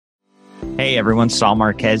Hey everyone, Saul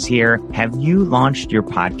Marquez here. Have you launched your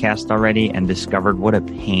podcast already and discovered what a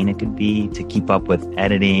pain it could be to keep up with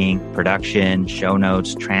editing, production, show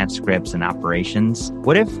notes, transcripts, and operations?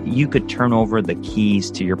 What if you could turn over the keys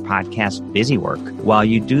to your podcast busy work while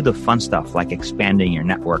you do the fun stuff like expanding your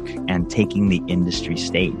network and taking the industry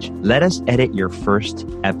stage? Let us edit your first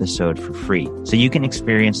episode for free so you can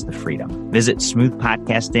experience the freedom. Visit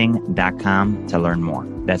smoothpodcasting.com to learn more.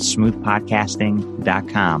 That's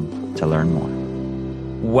smoothpodcasting.com to learn more.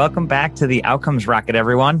 Welcome back to the Outcomes Rocket,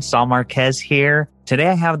 everyone. Saul Marquez here. Today,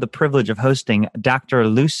 I have the privilege of hosting Dr.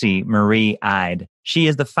 Lucy Marie Ide. She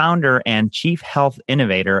is the founder and chief health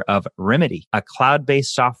innovator of Rimidi, a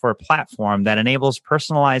cloud-based software platform that enables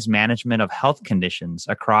personalized management of health conditions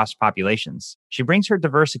across populations. She brings her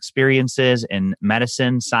diverse experiences in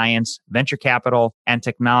medicine, science, venture capital, and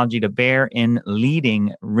technology to bear in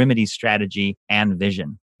leading Rimidi's strategy and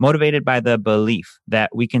vision. Motivated by the belief that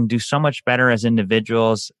we can do so much better as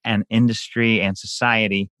individuals and industry and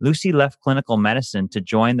society, Lucy left clinical medicine to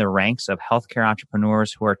join the ranks of healthcare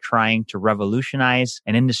entrepreneurs who are trying to revolutionize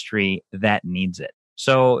an industry that needs it.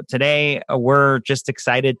 So today, we're just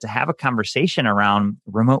excited to have a conversation around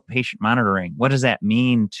remote patient monitoring. What does that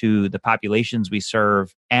mean to the populations we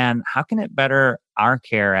serve? And how can it better our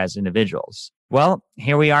care as individuals? Well,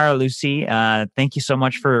 here we are, Lucy. Thank you so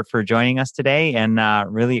much for joining us today, and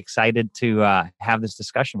really excited to have this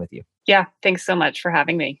discussion with you. Yeah, thanks so much for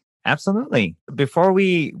having me. Absolutely. Before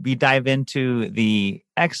we dive into the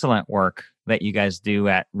excellent work that you guys do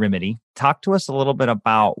at Rimidi, talk to us a little bit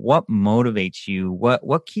about what motivates you,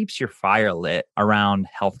 what keeps your fire lit around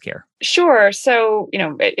healthcare. Sure. So,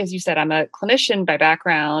 as you said, I'm a clinician by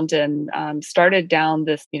background and started down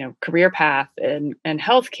this, career path in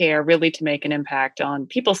healthcare really to make an impact on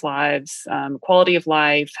people's lives, quality of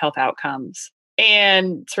life, health outcomes.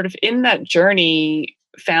 And sort of in that journey,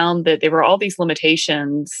 found that there were all these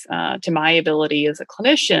limitations to my ability as a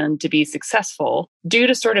clinician to be successful due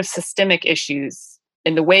to sort of systemic issues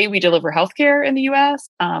in the way we deliver healthcare in the US,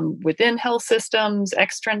 within health systems,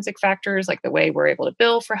 extrinsic factors like the way we're able to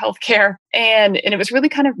bill for healthcare. And it was really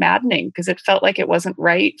kind of maddening because it felt like it wasn't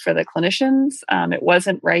right for the clinicians. It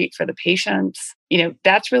wasn't right for the patients.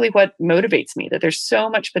 That's really what motivates me, that there's so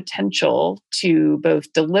much potential to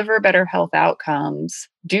both deliver better health outcomes,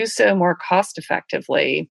 do so more cost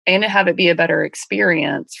effectively, and have it be a better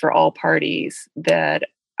experience for all parties, that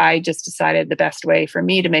I just decided the best way for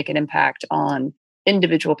me to make an impact on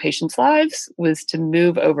individual patients' lives was to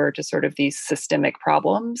move over to sort of these systemic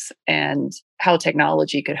problems and how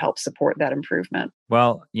technology could help support that improvement.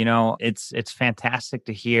 Well, it's fantastic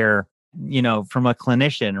to hear, from a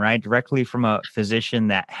clinician, right? Directly from a physician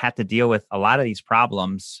that had to deal with a lot of these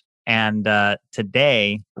problems. And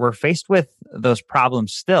today we're faced with those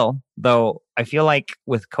problems still, though I feel like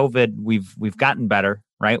with COVID, we've gotten better,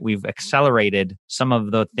 right? We've accelerated some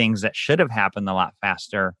of the things that should have happened a lot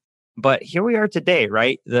faster. But here we are today,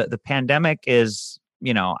 right? The pandemic is,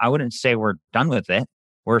 I wouldn't say we're done with it.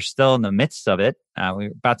 We're still in the midst of it.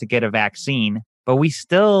 We're about to get a vaccine, but we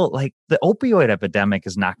still, the opioid epidemic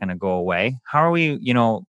is not going to go away. How are we,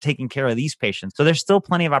 taking care of these patients? So there's still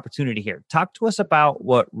plenty of opportunity here. Talk to us about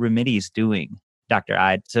what Rimidi is doing, Dr.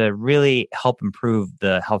 Ide, to really help improve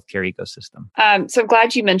the healthcare ecosystem. So I'm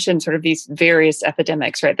glad you mentioned sort of these various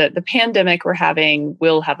epidemics, right? The pandemic we're having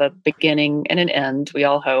will have a beginning and an end, we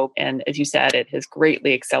all hope. And as you said, it has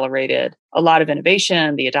greatly accelerated a lot of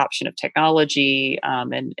innovation, the adoption of technology,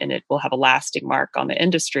 and it will have a lasting mark on the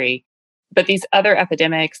industry. But these other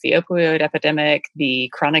epidemics, the opioid epidemic, the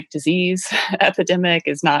chronic disease epidemic,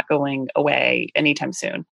 is not going away anytime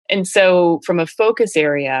soon. And so from a focus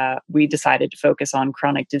area, we decided to focus on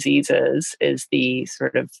chronic diseases as the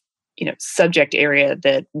sort of, subject area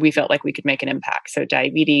that we felt like we could make an impact. So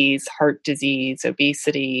diabetes, heart disease,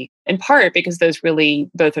 obesity, in part because those really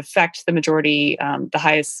both affect the majority, the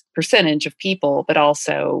highest percentage of people, but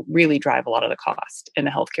also really drive a lot of the cost in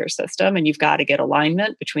the healthcare system. And you've got to get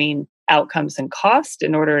alignment between outcomes and cost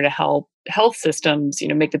in order to help health systems,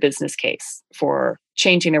 make the business case for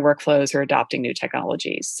changing their workflows or adopting new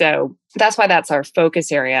technologies. So that's why that's our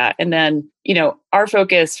focus area. And then, our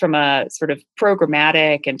focus from a sort of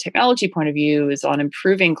programmatic and technology point of view is on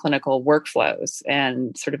improving clinical workflows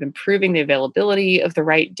and sort of improving the availability of the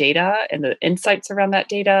right data and the insights around that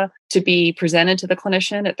data to be presented to the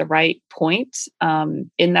clinician at the right point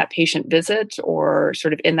in that patient visit or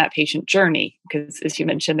sort of in that patient journey. Because as you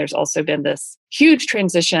mentioned, there's also been this huge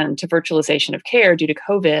transition to virtualization of care due to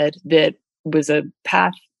COVID that was a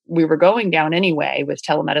path we were going down anyway with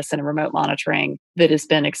telemedicine and remote monitoring that has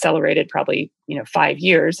been accelerated probably, 5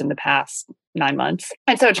 years in the past 9 months.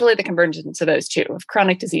 And so it's really the convergence of those two, of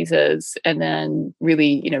chronic diseases and then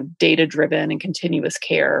really, data-driven and continuous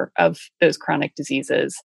care of those chronic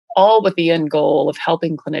diseases, all with the end goal of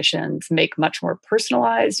helping clinicians make much more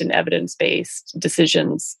personalized and evidence-based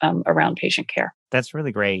decisions around patient care. That's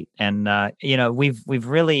really great. And, we've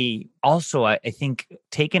really also, I think,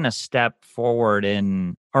 taken a step forward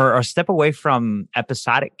or a step away from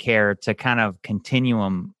episodic care to kind of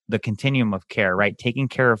the continuum of care, right? Taking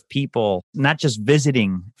care of people, not just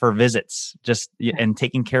visiting for visits, and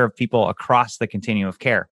taking care of people across the continuum of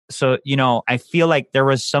care. So, I feel like there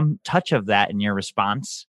was some touch of that in your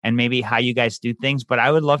response and maybe how you guys do things, but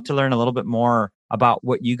I would love to learn a little bit more about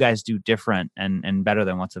what you guys do different and better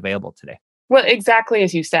than what's available today. Well, exactly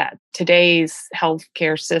as you said, today's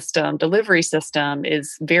healthcare system, delivery system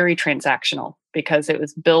is very transactional because it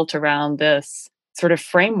was built around this sort of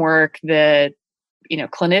framework that,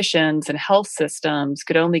 clinicians and health systems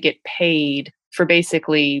could only get paid for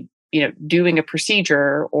basically, doing a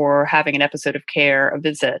procedure or having an episode of care, a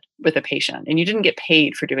visit with a patient. And you didn't get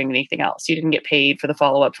paid for doing anything else. You didn't get paid for the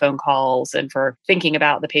follow-up phone calls and for thinking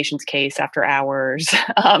about the patient's case after hours.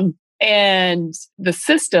 And the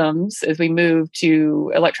systems, as we move to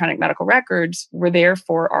electronic medical records, were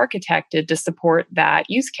therefore architected to support that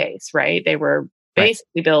use case, right? They were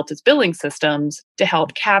basically built as billing systems to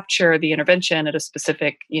help capture the intervention at a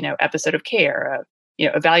specific, episode of care.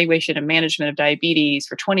 Evaluation and management of diabetes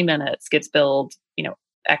for 20 minutes gets billed,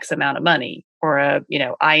 X amount of money, or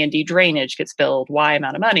I&D drainage gets billed Y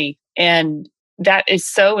amount of money. And that is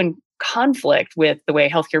so in conflict with the way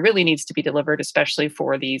healthcare really needs to be delivered, especially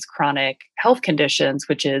for these chronic health conditions,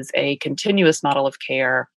 which is a continuous model of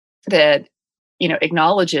care that,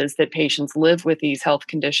 acknowledges that patients live with these health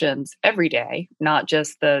conditions every day, not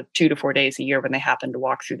just the 2 to 4 days a year when they happen to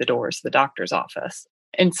walk through the doors of the doctor's office.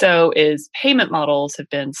 And so as payment models have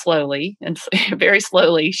been slowly and very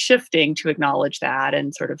slowly shifting to acknowledge that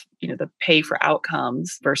and sort of, the pay for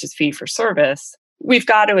outcomes versus fee for service, we've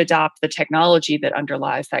got to adopt the technology that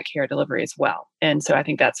underlies that care delivery as well. And so I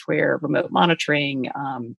think that's where remote monitoring,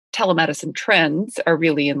 telemedicine trends are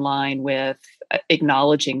really in line with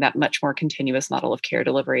acknowledging that much more continuous model of care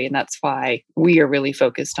delivery. And that's why we are really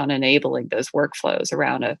focused on enabling those workflows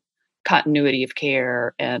around a continuity of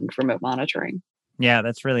care and remote monitoring. Yeah,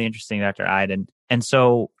 that's really interesting, Dr. Ide. And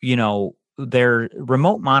so, their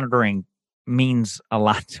remote monitoring means a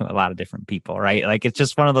lot to a lot of different people, right? Like it's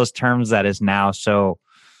just one of those terms that is now so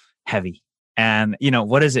heavy. And,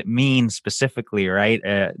 what does it mean specifically, right?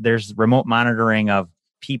 There's remote monitoring of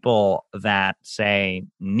people that say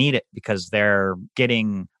need it because they're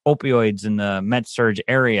getting opioids in the med-surg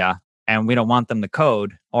area and we don't want them to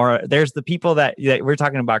code. Or there's the people that we're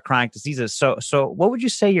talking about chronic diseases. So what would you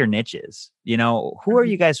say your niche is? Who are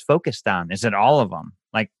you guys focused on? Is it all of them?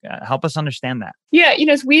 Help us understand that. Yeah,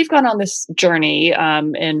 as we've gone on this journey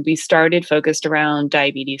and we started focused around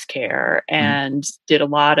diabetes care and did a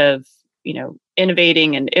lot of,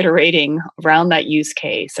 innovating and iterating around that use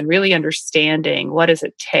case and really understanding what does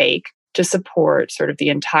it take to support sort of the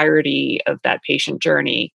entirety of that patient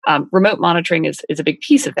journey. Remote monitoring is a big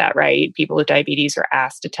piece of that, right? People with diabetes are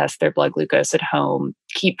asked to test their blood glucose at home,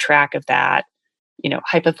 keep track of that,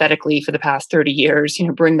 hypothetically for the past 30 years,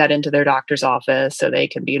 bring that into their doctor's office so they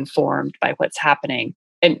can be informed by what's happening.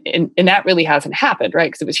 And that really hasn't happened,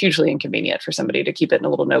 right? Because it was hugely inconvenient for somebody to keep it in a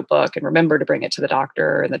little notebook and remember to bring it to the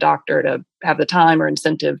doctor and the doctor to have the time or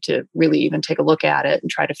incentive to really even take a look at it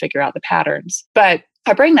and try to figure out the patterns. But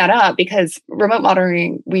I bring that up because remote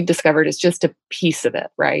monitoring, we discovered, is just a piece of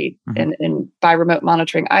it, right? Mm-hmm. And by remote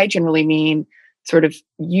monitoring, I generally mean sort of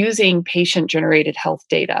using patient-generated health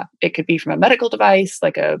data. It could be from a medical device,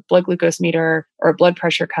 like a blood glucose meter or a blood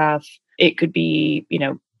pressure cuff. It could be,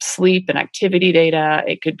 sleep and activity data.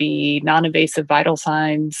 It could be non-invasive vital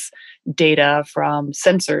signs data from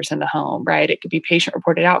sensors in the home, right? It could be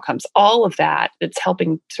patient-reported outcomes. All of that, it's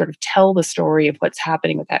helping sort of tell the story of what's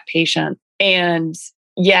happening with that patient. And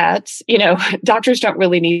yet, doctors don't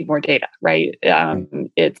really need more data, right?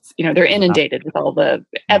 It's, they're inundated with all the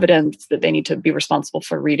evidence that they need to be responsible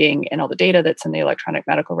for reading and all the data that's in the electronic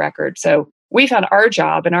medical record. So we found our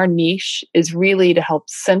job and our niche is really to help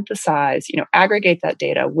synthesize, aggregate that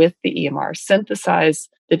data with the EMR, synthesize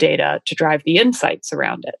the data to drive the insights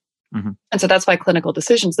around it. Mm-hmm. And so that's why clinical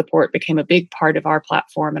decision support became a big part of our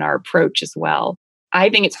platform and our approach as well. I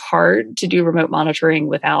think it's hard to do remote monitoring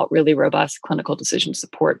without really robust clinical decision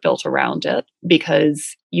support built around it,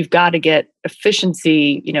 because you've got to get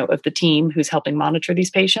efficiency, of the team who's helping monitor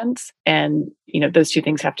these patients. And, those two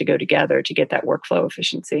things have to go together to get that workflow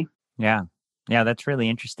efficiency. Yeah. Yeah, that's really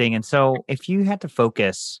interesting. And so if you had to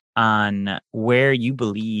focus on where you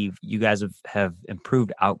believe you guys have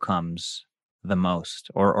improved outcomes the most,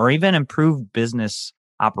 or even improved business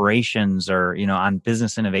operations, or, on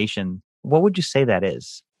business innovation, what would you say that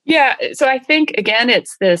is? Yeah. So I think, again,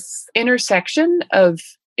 it's this intersection of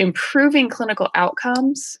improving clinical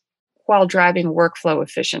outcomes while driving workflow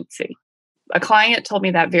efficiency. A client told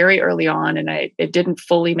me that very early on, and it didn't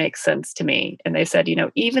fully make sense to me. And they said,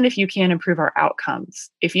 even if you can't improve our outcomes,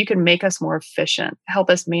 if you can make us more efficient, help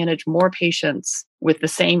us manage more patients with the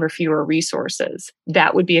same or fewer resources,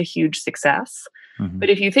 that would be a huge success. Hmm. But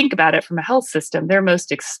if you think about it from a health system, their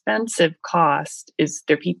most expensive cost is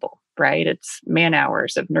their people, right? It's man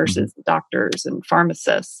hours of Hmm. nurses, doctors, and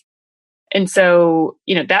pharmacists. And so,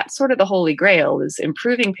 that's sort of the holy grail is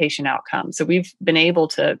improving patient outcomes. So we've been able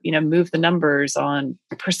to, move the numbers on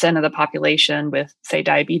percent of the population with, say,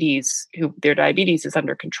 diabetes, who their diabetes is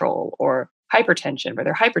under control, or hypertension, where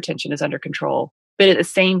their hypertension is under control. But at the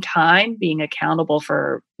same time, being accountable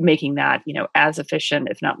for making that, as efficient,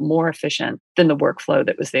 if not more efficient than the workflow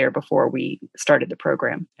that was there before we started the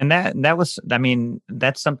program. And that was, I mean,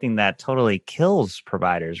 that's something that totally kills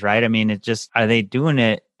providers, right? I mean, are they doing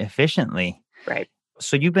it efficiently? Right.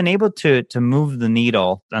 So you've been able to move the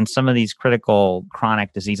needle on some of these critical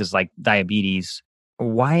chronic diseases like diabetes.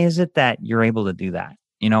 Why is it that you're able to do that?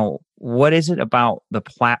 What is it about the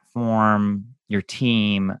platform, your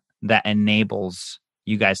team, that enables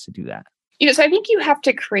you guys to do that? So I think you have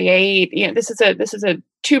to create, this is a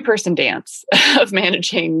two-person dance of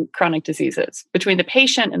managing chronic diseases between the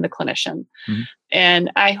patient and the clinician. Mm-hmm.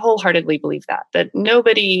 And I wholeheartedly believe that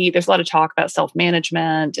there's a lot of talk about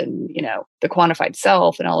self-management and, the quantified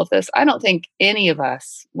self and all of this. I don't think any of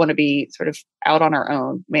us want to be sort of out on our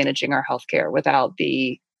own managing our healthcare without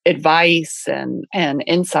the advice and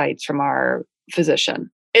insights from our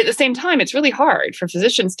physician. At the same time, it's really hard for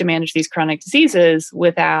physicians to manage these chronic diseases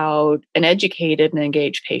without an educated and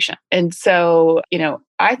engaged patient. And so,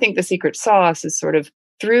 I think the secret sauce is sort of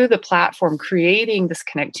through the platform, creating this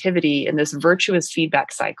connectivity and this virtuous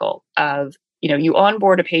feedback cycle of, you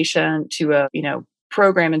onboard a patient to a,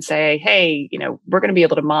 program and say, hey, we're going to be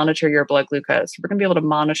able to monitor your blood glucose. We're going to be able to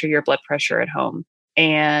monitor your blood pressure at home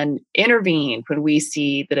and intervene when we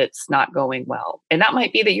see that it's not going well. And that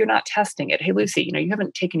might be that you're not testing it. Hey, Lucy, you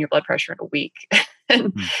haven't taken your blood pressure in a week.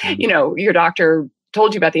 And, Mm-hmm. Your doctor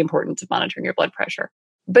told you about the importance of monitoring your blood pressure.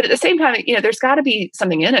 But at the same time, there's got to be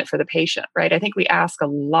something in it for the patient, right? I think we ask a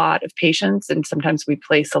lot of patients, and sometimes we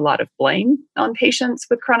place a lot of blame on patients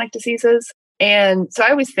with chronic diseases. And so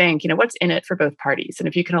I always think, what's in it for both parties? And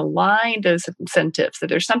if you can align those incentives, that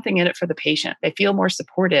there's something in it for the patient, they feel more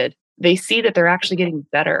supported. They see that they're actually getting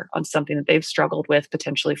better on something that they've struggled with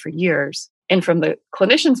potentially for years. And from the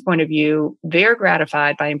clinician's point of view, they're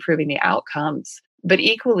gratified by improving the outcomes, but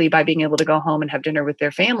equally by being able to go home and have dinner with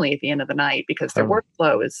their family at the end of the night because their Totally.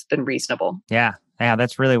 workflow has been reasonable. Yeah. Yeah,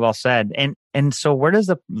 that's really well said. And so where does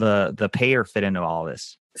the payer fit into all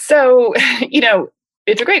this? So,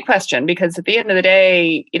 it's a great question because at the end of the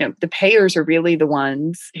day, the payers are really the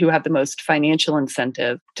ones who have the most financial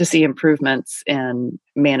incentive to see improvements in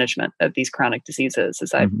management of these chronic diseases.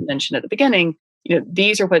 As I mentioned at the beginning,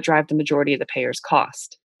 these are what drive the majority of the payers'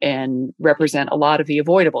 cost and represent a lot of the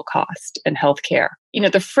avoidable cost in healthcare.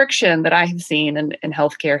 The friction that I have seen in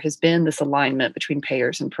healthcare has been this alignment between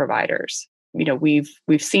payers and providers. We've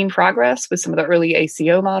seen progress with some of the early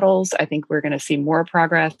ACO models. I think we're going to see more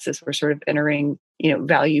progress as we're sort of entering,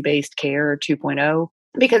 value-based care 2.0,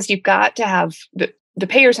 because you've got to have the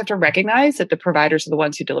payers have to recognize that the providers are the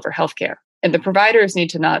ones who deliver healthcare. And the providers need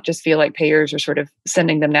to not just feel like payers are sort of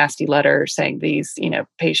sending them nasty letters saying these,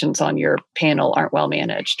 patients on your panel aren't well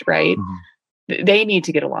managed, right? Mm-hmm. They need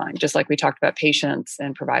to get aligned, just like we talked about patients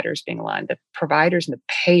and providers being aligned. The providers and the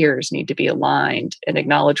payers need to be aligned and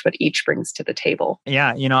acknowledge what each brings to the table.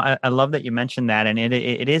 Yeah, I love that you mentioned that, and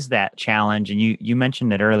it is that challenge. And you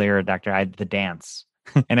mentioned it earlier, Dr. Hyde, the dance.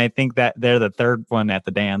 And I think that they're the third one at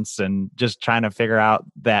the dance, and just trying to figure out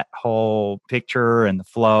that whole picture and the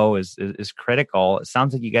flow is critical. It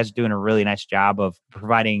sounds like you guys are doing a really nice job of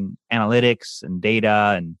providing analytics and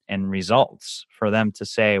data and results for them to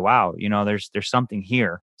say, wow, there's something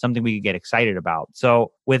here, something we could get excited about.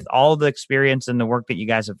 So with all the experience and the work that you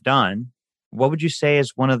guys have done, what would you say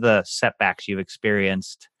is one of the setbacks you've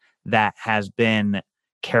experienced that has been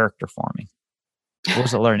character forming? What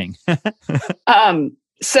was it learning?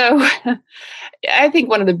 So I think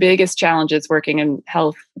one of the biggest challenges working in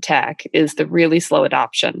health tech is the really slow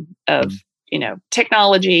adoption of,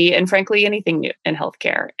 technology and frankly, anything new in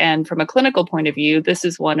healthcare. And from a clinical point of view, this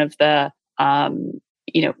is one of the,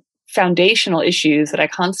 foundational issues that I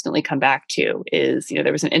constantly come back to is,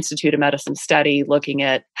 there was an Institute of Medicine study looking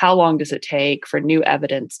at how long does it take for new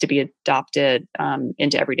evidence to be adopted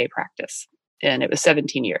into everyday practice. And it was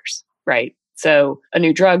 17 years, right? So a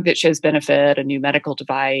new drug that shows benefit, a new medical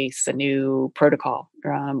device, a new protocol.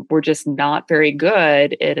 We're just not very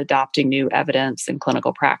good at adopting new evidence in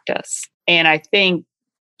clinical practice. And I think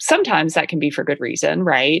sometimes that can be for good reason,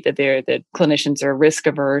 right? That clinicians are risk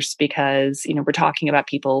averse because, we're talking about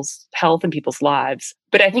people's health and people's lives.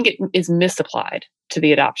 But I think it is misapplied to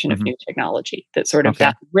the adoption of new technology, that sort of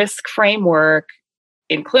that risk framework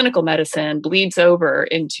in clinical medicine bleeds over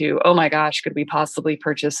into, oh my gosh, could we possibly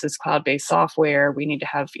purchase this cloud-based software? We need to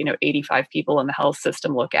have, 85 people in the health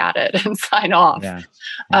system look at it and sign off. Yeah.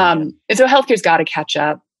 And so healthcare's got to catch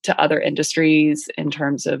up to other industries in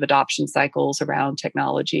terms of adoption cycles around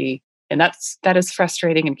technology. And that is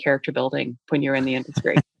frustrating and character building when you're in the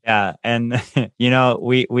industry. Yeah. And,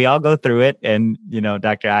 we all go through it. And,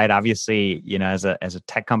 Dr. Ide, obviously, as a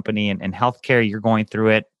tech company and healthcare, you're going through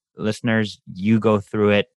it. Listeners, you go through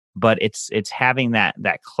it, but it's having that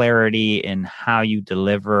clarity in how you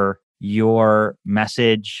deliver your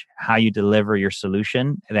message, how you deliver your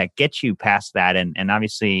solution that gets you past that. And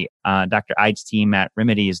obviously, Dr. Ide's team at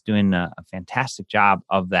Rimidi is doing a fantastic job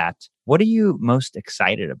of that. What are you most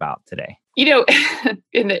excited about today? In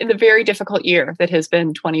the very difficult year that has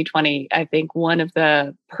been 2020, I think one of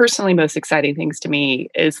the personally most exciting things to me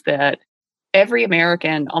is that every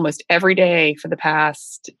American, almost every day for the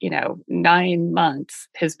past, 9 months,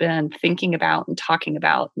 has been thinking about and talking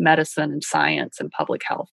about medicine and science and public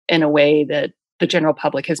health in a way that the general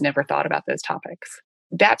public has never thought about those topics.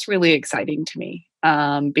 That's really exciting to me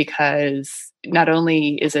because not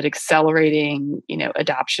only is it accelerating,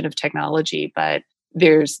 adoption of technology, but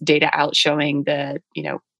there's data out showing that,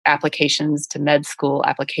 applications to med school,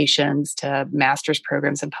 applications to master's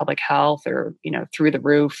programs in public health are, through the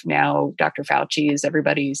roof. Now, Dr. Fauci is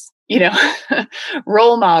everybody's,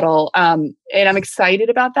 role model. And I'm excited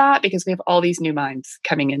about that because we have all these new minds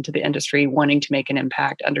coming into the industry, wanting to make an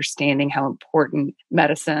impact, understanding how important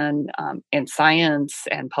medicine and science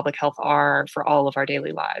and public health are for all of our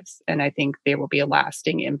daily lives. And I think there will be a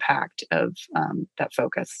lasting impact of that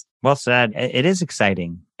focus. Well said. It is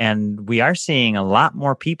exciting. And we are seeing a lot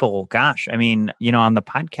more people. Gosh, I mean, on the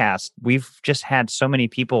podcast, we've just had so many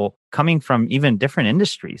people coming from even different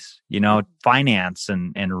industries, finance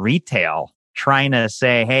and retail, trying to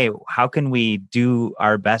say, hey, how can we do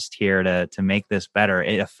our best here to make this better?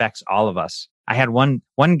 It affects all of us. I had one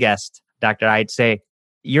guest, Dr. Ide, say,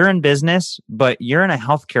 you're in business, but you're in a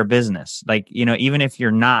healthcare business. Like, even if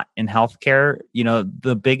you're not in healthcare,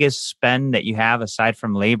 the biggest spend that you have aside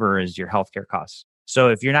from labor is your healthcare costs. So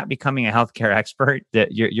if you're not becoming a healthcare expert,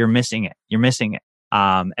 that you're missing it. You're missing it.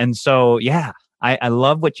 And so, yeah, I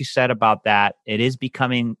love what you said about that. It is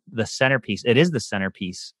becoming the centerpiece. It is the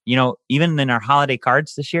centerpiece. Even in our holiday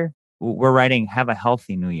cards this year, we're writing, have a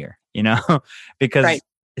healthy new year, because right.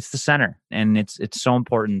 It's the center and it's so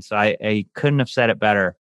important. So I couldn't have said it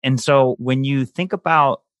better. And so when you think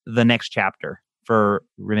about the next chapter for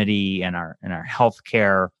Rimidi and our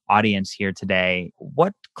healthcare audience here today,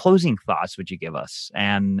 what closing thoughts would you give us?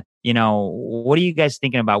 And, what are you guys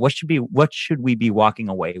thinking about? What should we be walking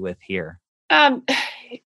away with here?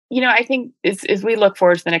 I think as we look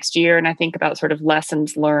forward to the next year and I think about sort of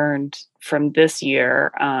lessons learned from this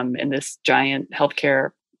year and this giant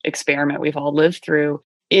healthcare experiment we've all lived through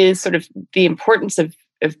is sort of the importance of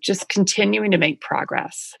just continuing to make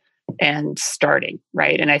progress and starting,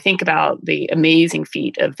 right? And I think about the amazing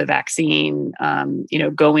feat of the vaccine,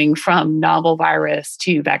 going from novel virus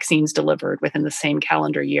to vaccines delivered within the same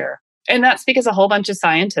calendar year. And that's because a whole bunch of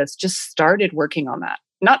scientists just started working on that,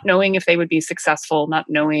 not knowing if they would be successful, not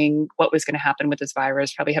knowing what was going to happen with this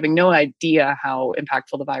virus, probably having no idea how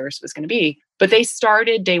impactful the virus was going to be. But they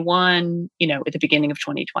started day one, at the beginning of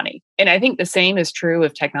 2020. And I think the same is true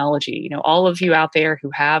of technology. All of you out there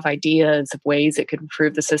who have ideas of ways it could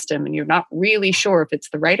improve the system and you're not really sure if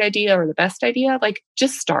it's the right idea or the best idea,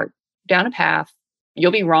 just start down a path.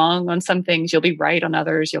 You'll be wrong on some things. You'll be right on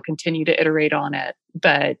others. You'll continue to iterate on it.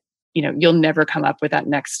 But you'll never come up with that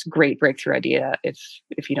next great breakthrough idea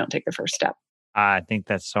if you don't take the first step. I think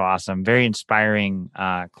that's so awesome. Very inspiring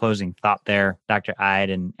closing thought there, Dr.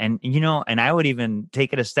 Ide. And I would even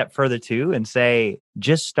take it a step further too and say,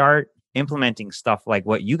 just start implementing stuff like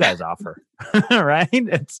what you guys offer, right?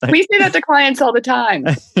 It's like... We say that to clients all the time.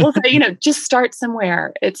 We'll say, just start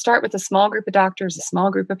somewhere. Start with a small group of doctors, a small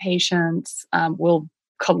group of patients. We'll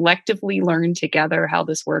collectively learn together how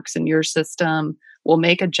this works in your system. We'll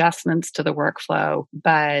make adjustments to the workflow,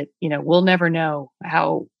 but we'll never know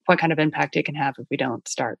how what kind of impact it can have if we don't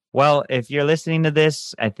start. Well, if you're listening to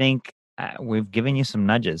this, I think we've given you some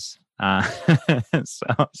nudges.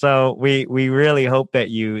 So we really hope that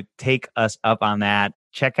you take us up on that.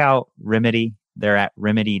 Check out Rimidi. They're at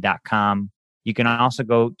rimidi.com. You can also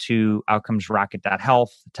go to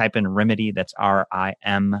outcomesrocket.health, type in Rimidi, that's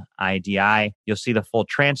RIMIDI. You'll see the full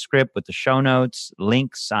transcript with the show notes,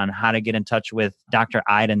 links on how to get in touch with Dr.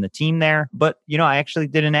 Ide and the team there. But, I actually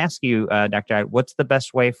didn't ask you, Dr. Ide, what's the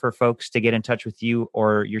best way for folks to get in touch with you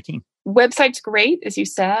or your team? Website's great, as you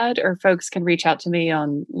said, or folks can reach out to me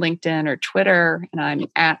on LinkedIn or Twitter, and I'm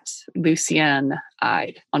at Lucienne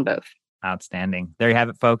Ide on both. Outstanding. There you have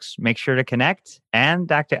it, folks. Make sure to connect. And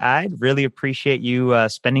Dr. Ide, really appreciate you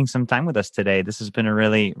spending some time with us today. This has been a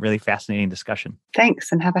really, really fascinating discussion.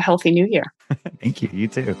 Thanks, and have a healthy new year. Thank you. You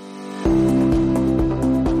too.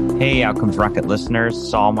 Hey, Outcomes Rocket listeners,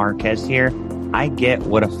 Saul Marquez here. I get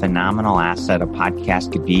what a phenomenal asset a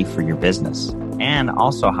podcast could be for your business, and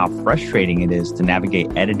also how frustrating it is to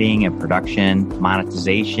navigate editing and production,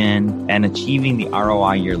 monetization, and achieving the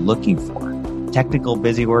ROI you're looking for. Technical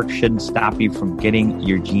busy work shouldn't stop you from getting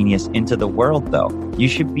your genius into the world, though. You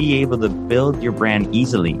should be able to build your brand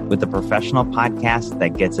easily with a professional podcast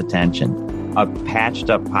that gets attention. A patched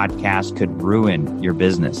up podcast could ruin your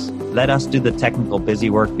business. Let us do the technical busy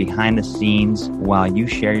work behind the scenes while you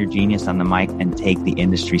share your genius on the mic and take the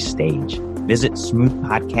industry stage. Visit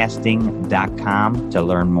smoothpodcasting.com to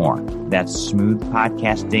learn more. That's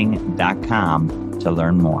smoothpodcasting.com to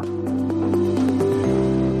learn more.